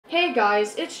Hey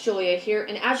guys, it's Julia here,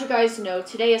 and as you guys know,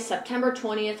 today is September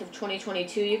 20th of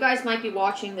 2022. You guys might be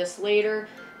watching this later,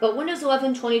 but Windows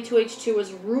 11 22H2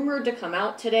 is rumored to come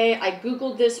out today. I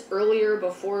googled this earlier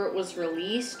before it was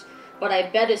released, but I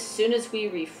bet as soon as we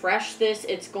refresh this,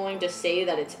 it's going to say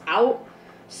that it's out.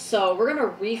 So we're going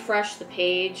to refresh the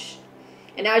page,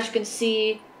 and as you can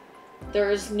see,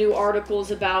 there's new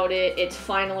articles about it. It's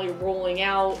finally rolling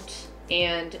out,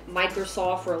 and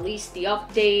Microsoft released the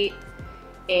update.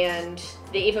 And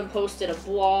they even posted a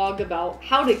blog about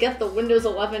how to get the Windows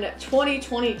 11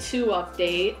 2022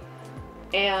 update,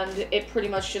 and it pretty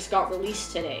much just got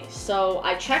released today. So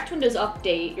I checked Windows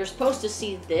Update. You're supposed to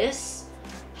see this.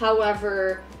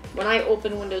 However, when I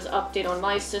opened Windows Update on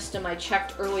my system, I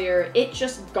checked earlier, it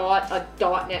just got a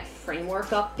 .NET Framework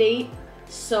update.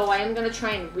 So I am going to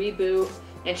try and reboot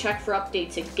and check for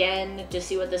updates again to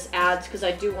see what this adds, because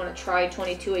I do want to try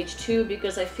 22H2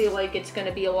 because I feel like it's going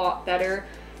to be a lot better.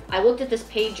 I looked at this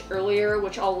page earlier,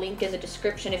 which I'll link in the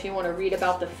description if you want to read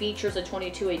about the features of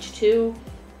 22H2,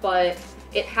 but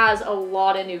it has a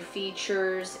lot of new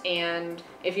features, and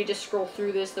if you just scroll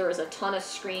through this, there is a ton of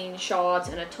screenshots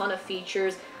and a ton of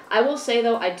features. I will say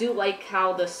though, I do like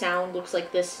how the sound looks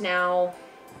like this now.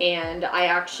 And I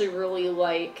actually really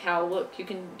like how, look, you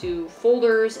can do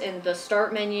folders in the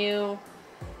start menu.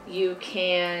 You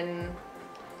can,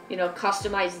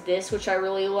 customize this, which I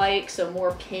really like. So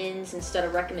more pins instead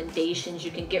of recommendations.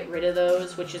 You can get rid of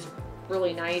those, which is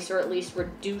really nice, or at least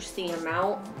reduce the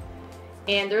amount.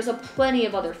 And there's plenty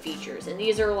of other features. And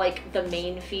these are like the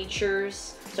main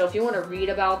features. So if you want to read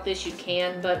about this, you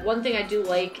can. But one thing I do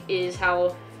like is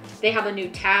how they have a new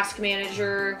task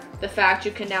manager, the fact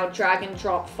you can now drag and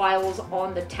drop files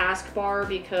on the taskbar,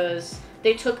 because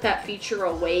they took that feature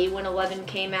away when 11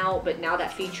 came out, but now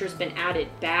that feature's been added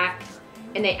back,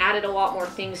 and they added a lot more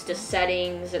things to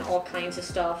settings and all kinds of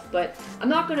stuff. But I'm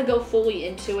not going to go fully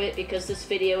into it because this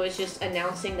video is just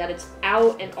announcing that it's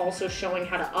out and also showing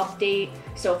how to update.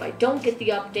 So if I don't get the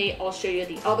update, I'll show you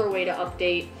the other way to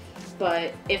update.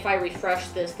 But if I refresh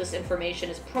this information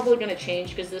is probably going to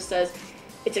change, because this says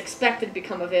it's expected to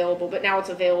become available, but now it's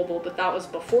available, but that was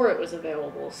before it was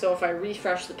available. So if I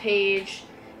refresh the page,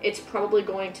 it's probably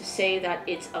going to say that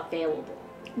it's available.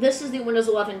 This is the Windows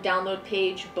 11 download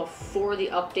page before the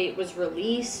update was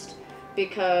released,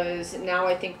 because now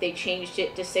I think they changed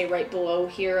it to say right below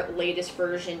here, latest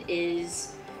version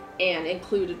is, and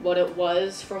included what it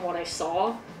was from what I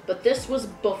saw. But this was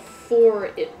before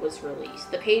it was released,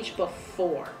 the page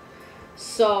before.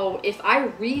 So if I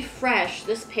refresh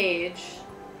this page,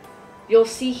 you'll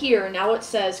see here, now it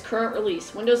says current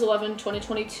release, Windows 11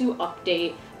 2022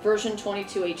 update, version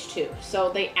 22H2.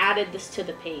 So they added this to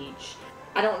the page.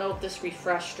 I don't know if this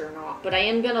refreshed or not, but I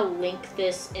am going to link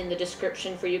this in the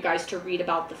description for you guys to read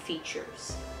about the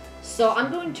features. So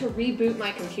I'm going to reboot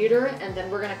my computer, and then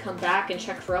we're going to come back and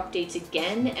check for updates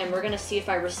again, and we're going to see if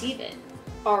I receive it.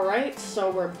 Alright, so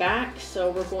we're back.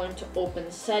 So we're going to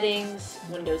open settings,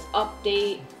 Windows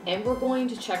Update, and we're going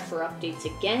to check for updates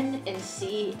again and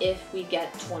see if we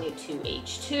get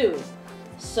 22H2.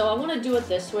 So I want to do it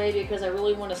this way because I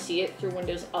really want to see it through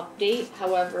Windows Update.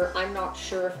 However, I'm not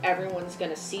sure if everyone's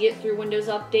going to see it through Windows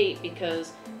Update,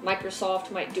 because Microsoft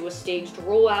might do a staged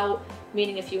rollout,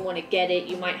 meaning if you want to get it,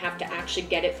 you might have to actually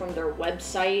get it from their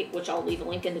website, which I'll leave a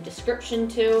link in the description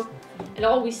to. And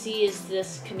all we see is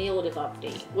this cumulative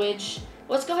update, which,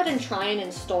 let's go ahead and try and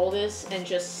install this and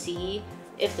just see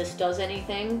if this does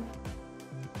anything.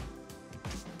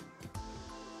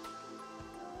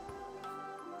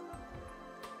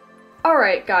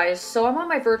 Alright guys, so I'm on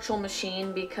my virtual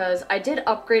machine because I did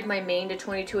upgrade my main to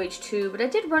 22H2, but I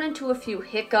did run into a few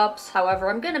hiccups. However,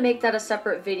 I'm going to make that a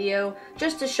separate video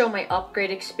just to show my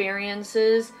upgrade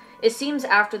experiences. It seems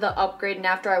after the upgrade and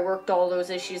after I worked all those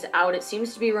issues out, it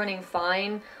seems to be running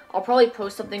fine. I'll probably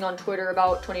post something on Twitter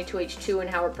about 22H2 and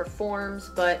how it performs,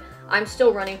 but I'm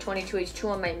still running 22H2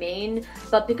 on my main.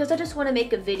 But because I just want to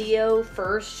make a video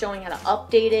first showing how to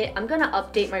update it, I'm going to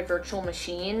update my virtual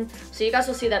machine. So you guys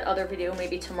will see that other video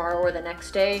maybe tomorrow or the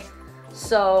next day.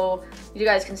 So you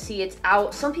guys can see it's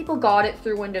out. Some people got it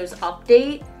through Windows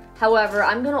Update. However,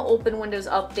 I'm going to open Windows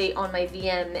Update on my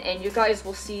VM, and you guys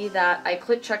will see that I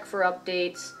click check for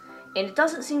updates, and it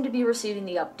doesn't seem to be receiving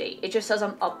the update. It just says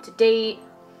I'm up to date.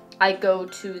 I go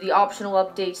to the optional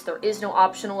updates, there is no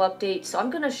optional update, so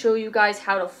I'm going to show you guys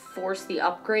how to force the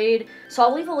upgrade. So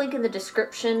I'll leave a link in the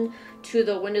description to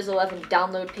the Windows 11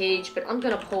 download page, but I'm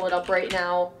going to pull it up right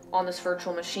now on this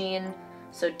virtual machine.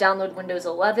 So download Windows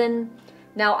 11.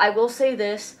 Now I will say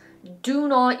this, do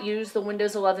not use the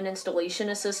Windows 11 installation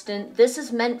assistant. This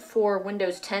is meant for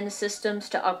Windows 10 systems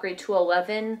to upgrade to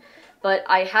 11, but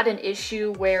I had an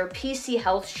issue where PC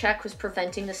health check was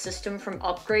preventing the system from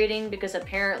upgrading because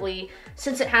apparently,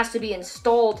 since it has to be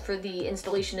installed for the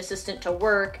installation assistant to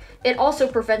work, it also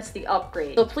prevents the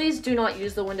upgrade. So please do not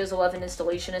use the Windows 11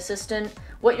 installation assistant.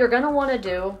 What you're going to want to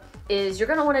do is you're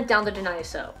going to want to download an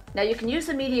ISO. Now you can use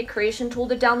the media creation tool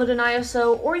to download an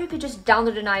ISO, or you could just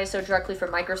download an ISO directly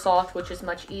from Microsoft, which is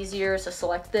much easier. So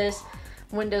select this,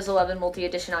 Windows 11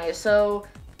 Multi-Edition ISO,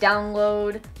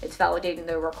 download, it's validating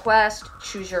the request,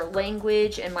 choose your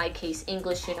language, in my case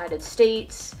English United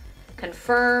States,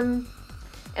 confirm,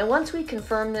 and once we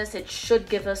confirm this, it should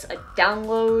give us a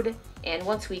download, and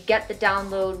once we get the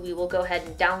download, we will go ahead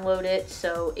and download it.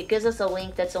 So it gives us a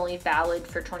link that's only valid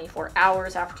for 24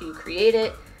 hours after you create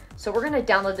it. So we're going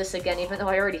to download this again, even though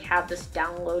I already have this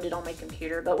downloaded on my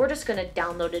computer, but we're just going to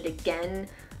download it again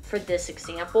for this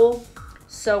example.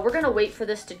 So we're going to wait for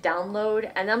this to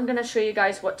download, and I'm going to show you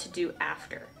guys what to do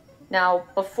after. Now,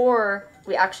 before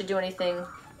we actually do anything,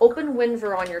 open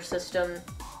winver on your system,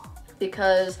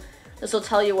 because this will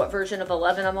tell you what version of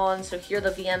 11 I'm on. So here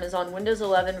the VM is on Windows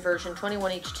 11 version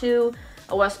 21H2,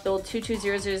 OS build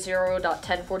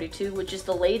 22000.1042, which is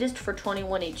the latest for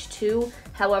 21H2.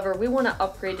 However, we want to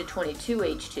upgrade to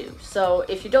 22H2. So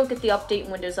if you don't get the update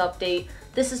in Windows Update,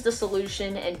 this is the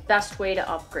solution and best way to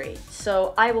upgrade.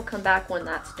 So I will come back when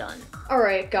that's done.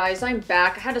 Alright guys, I'm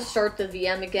back. I had to start the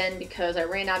VM again because I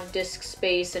ran out of disk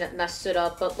space and it messed it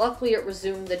up, but luckily it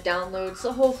resumed the download,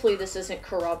 so hopefully this isn't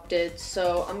corrupted.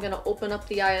 So I'm going to open up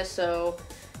the ISO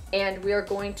and we are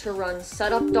going to run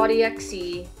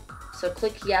setup.exe. So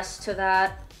click yes to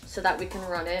that so that we can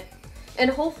run it. And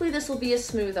hopefully this will be a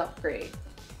smooth upgrade.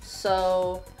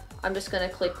 So I'm just going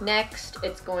to click next.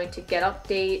 It's going to get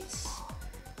updates.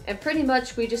 And pretty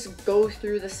much we just go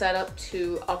through the setup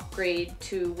to upgrade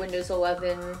to Windows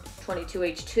 11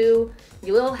 22H2.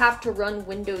 You will have to run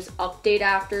Windows Update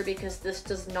after because this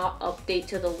does not update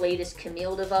to the latest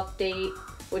cumulative update,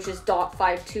 which is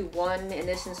 .521, and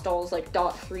this installs like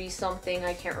 .3 something.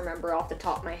 I can't remember off the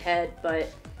top of my head,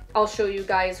 but I'll show you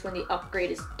guys when the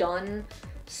upgrade is done.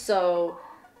 So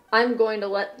I'm going to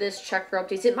let this check for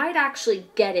updates. It might actually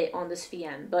get it on this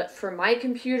VM, but for my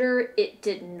computer, it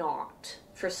did not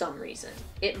for some reason.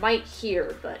 It might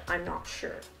here, but I'm not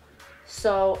sure.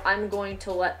 So I'm going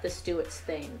to let this do its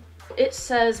thing. It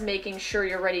says making sure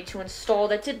you're ready to install.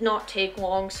 That did not take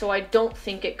long, so I don't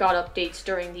think it got updates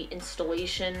during the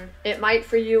installation. It might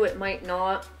for you, it might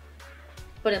not,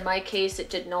 but in my case, it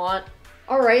did not.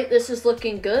 Alright, this is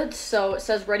looking good. So it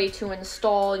says ready to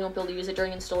install. You won't be able to use it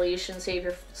during installation. Save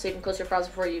and close your files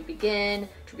before you begin.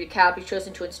 To recap, you've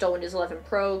chosen to install Windows 11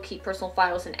 Pro. Keep personal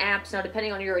files and apps. Now,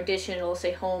 depending on your edition, it'll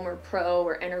say Home or Pro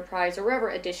or Enterprise or whatever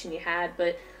edition you had.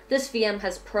 But this VM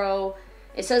has Pro.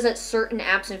 It says that certain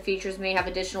apps and features may have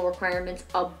additional requirements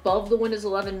above the Windows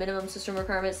 11 minimum system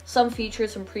requirements. Some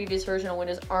features from previous version of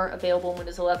Windows aren't available in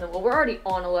Windows 11. Well, we're already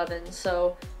on 11,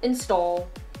 so install.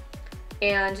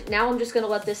 And now I'm just going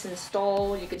to let this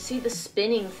install. You can see the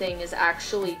spinning thing is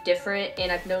actually different,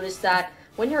 and I've noticed that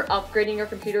when you're upgrading your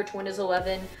computer to Windows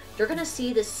 11, you're going to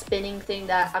see this spinning thing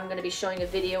that I'm going to be showing a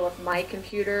video of my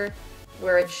computer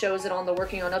where it shows it on the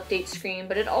working on update screen,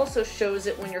 but it also shows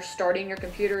it when you're starting your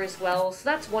computer as well. So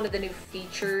that's one of the new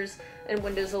features in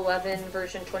Windows 11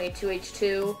 version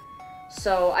 22H2.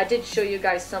 So I did show you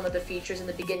guys some of the features in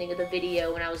the beginning of the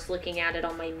video when I was looking at it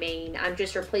on my main. I'm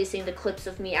just replacing the clips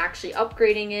of me actually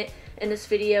upgrading it in this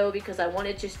video because I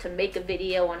wanted just to make a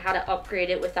video on how to upgrade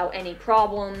it without any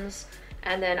problems,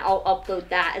 and then I'll upload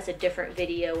that as a different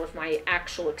video of my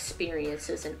actual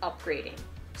experiences in upgrading.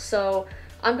 So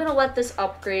I'm gonna let this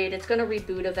upgrade. It's gonna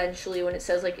reboot eventually when it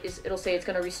says it'll say it's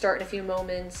gonna restart in a few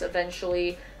moments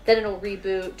eventually, then it'll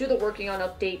reboot, do the working on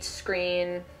update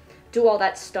screen, do all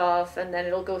that stuff, and then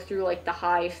it'll go through like the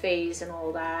high phase and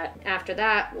all that. After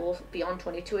that, we'll be on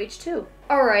 22H2.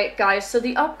 Alright guys, so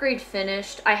the upgrade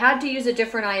finished. I had to use a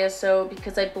different ISO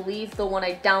because I believe the one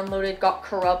I downloaded got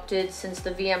corrupted since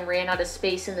the VM ran out of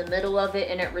space in the middle of it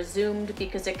and it resumed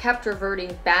because it kept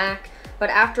reverting back. But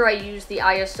after I used the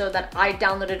ISO that I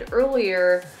downloaded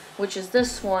earlier, which is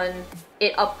this one,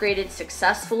 it upgraded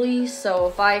successfully. So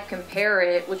if I compare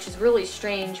it, which is really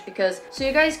strange because, so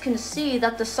you guys can see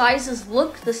that the sizes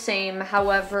look the same,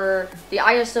 however, the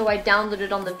ISO I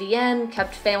downloaded on the VM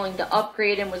kept failing to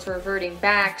upgrade and was reverting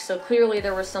back, so clearly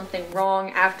there was something wrong.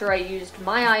 After I used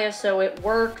my ISO, it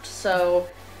worked. So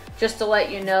just to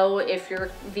let you know, if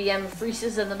your VM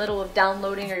freezes in the middle of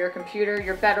downloading or your computer,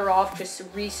 you're better off just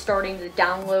restarting the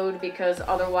download because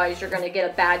otherwise you're going to get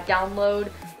a bad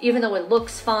download. Even though it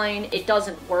looks fine, it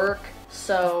doesn't work.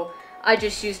 So I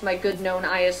just used my good known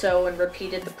ISO and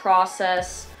repeated the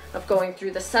process. of going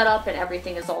through the setup and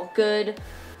everything is all good.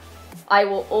 I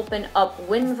will open up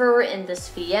winver in this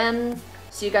VM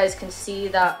so you guys can see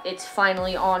that it's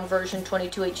finally on version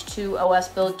 22H2 OS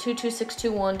build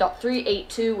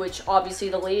 22621.382, which obviously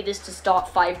the latest is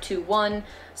 .521.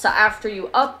 So after you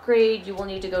upgrade, you will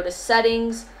need to go to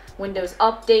settings, Windows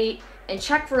Update, and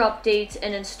check for updates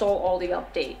and install all the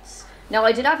updates. Now,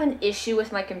 I did have an issue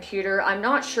with my computer. I'm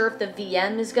not sure if the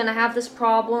VM is going to have this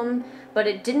problem, but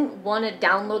it didn't want to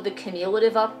download the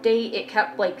cumulative update. It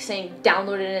kept like saying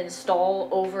download and install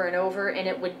over and over, and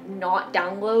it would not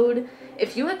download.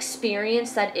 If you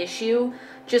experience that issue,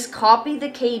 just copy the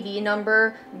KV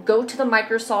number, go to the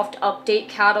Microsoft Update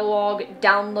catalog,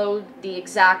 download the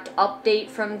exact update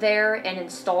from there, and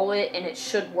install it, and it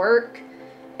should work.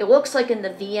 It looks like in the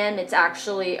VM it's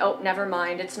actually, oh, never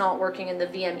mind, it's not working in the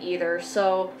VM either.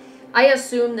 So I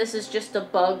assume this is just a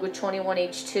bug with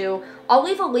 21H2. I'll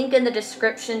leave a link in the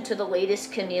description to the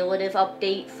latest cumulative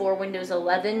update for Windows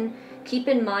 11. Keep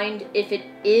in mind, if it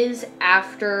is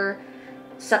after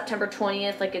September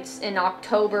 20th, like it's in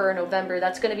October or November,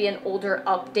 that's going to be an older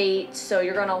update, so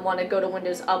you're going to want to go to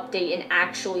Windows Update and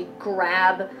actually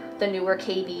grab the newer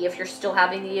KB if you're still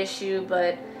having the issue,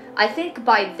 but I think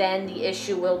by then the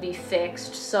issue will be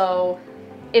fixed. So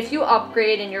if you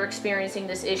upgrade and you're experiencing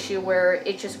this issue where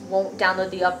it just won't download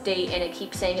the update and it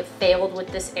keeps saying it failed with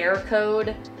this error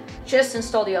code, just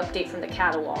install the update from the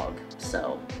catalog.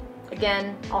 So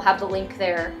again, I'll have the link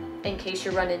there in case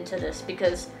you run into this,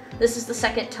 because this is the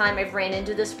second time I've ran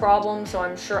into this problem, so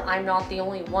I'm sure I'm not the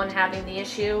only one having the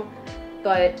issue.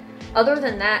 But other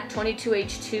than that,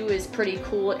 22H2 is pretty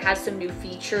cool. It has some new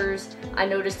features. I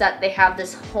noticed that they have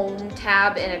this Home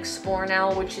tab in Explore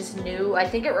now, which is new. I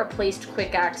think it replaced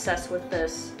Quick Access with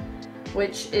this,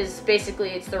 which is basically,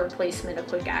 it's the replacement of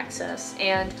Quick Access.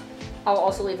 And I'll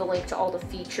also leave a link to all the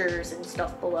features and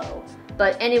stuff below.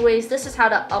 But anyways, this is how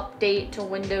to update to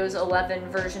Windows 11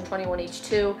 version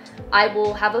 21H2. I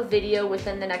will have a video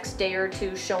within the next day or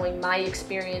two showing my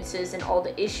experiences and all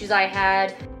the issues I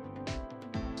had.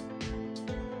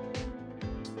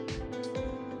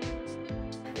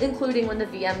 Including when the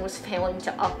VM was failing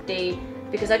to update,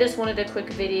 because I just wanted a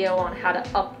quick video on how to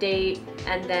update,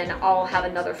 and then I'll have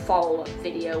another follow-up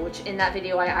video, which in that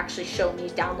video I actually show me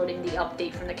downloading the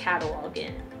update from the catalog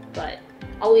in. But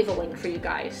I'll leave a link for you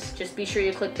guys. Just be sure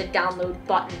you click the download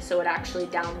button so it actually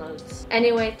downloads.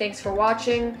 Anyway, thanks for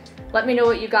watching. Let me know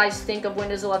what you guys think of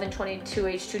Windows 11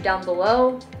 22H2 down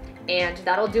below, and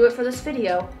that'll do it for this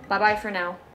video. Bye-bye for now.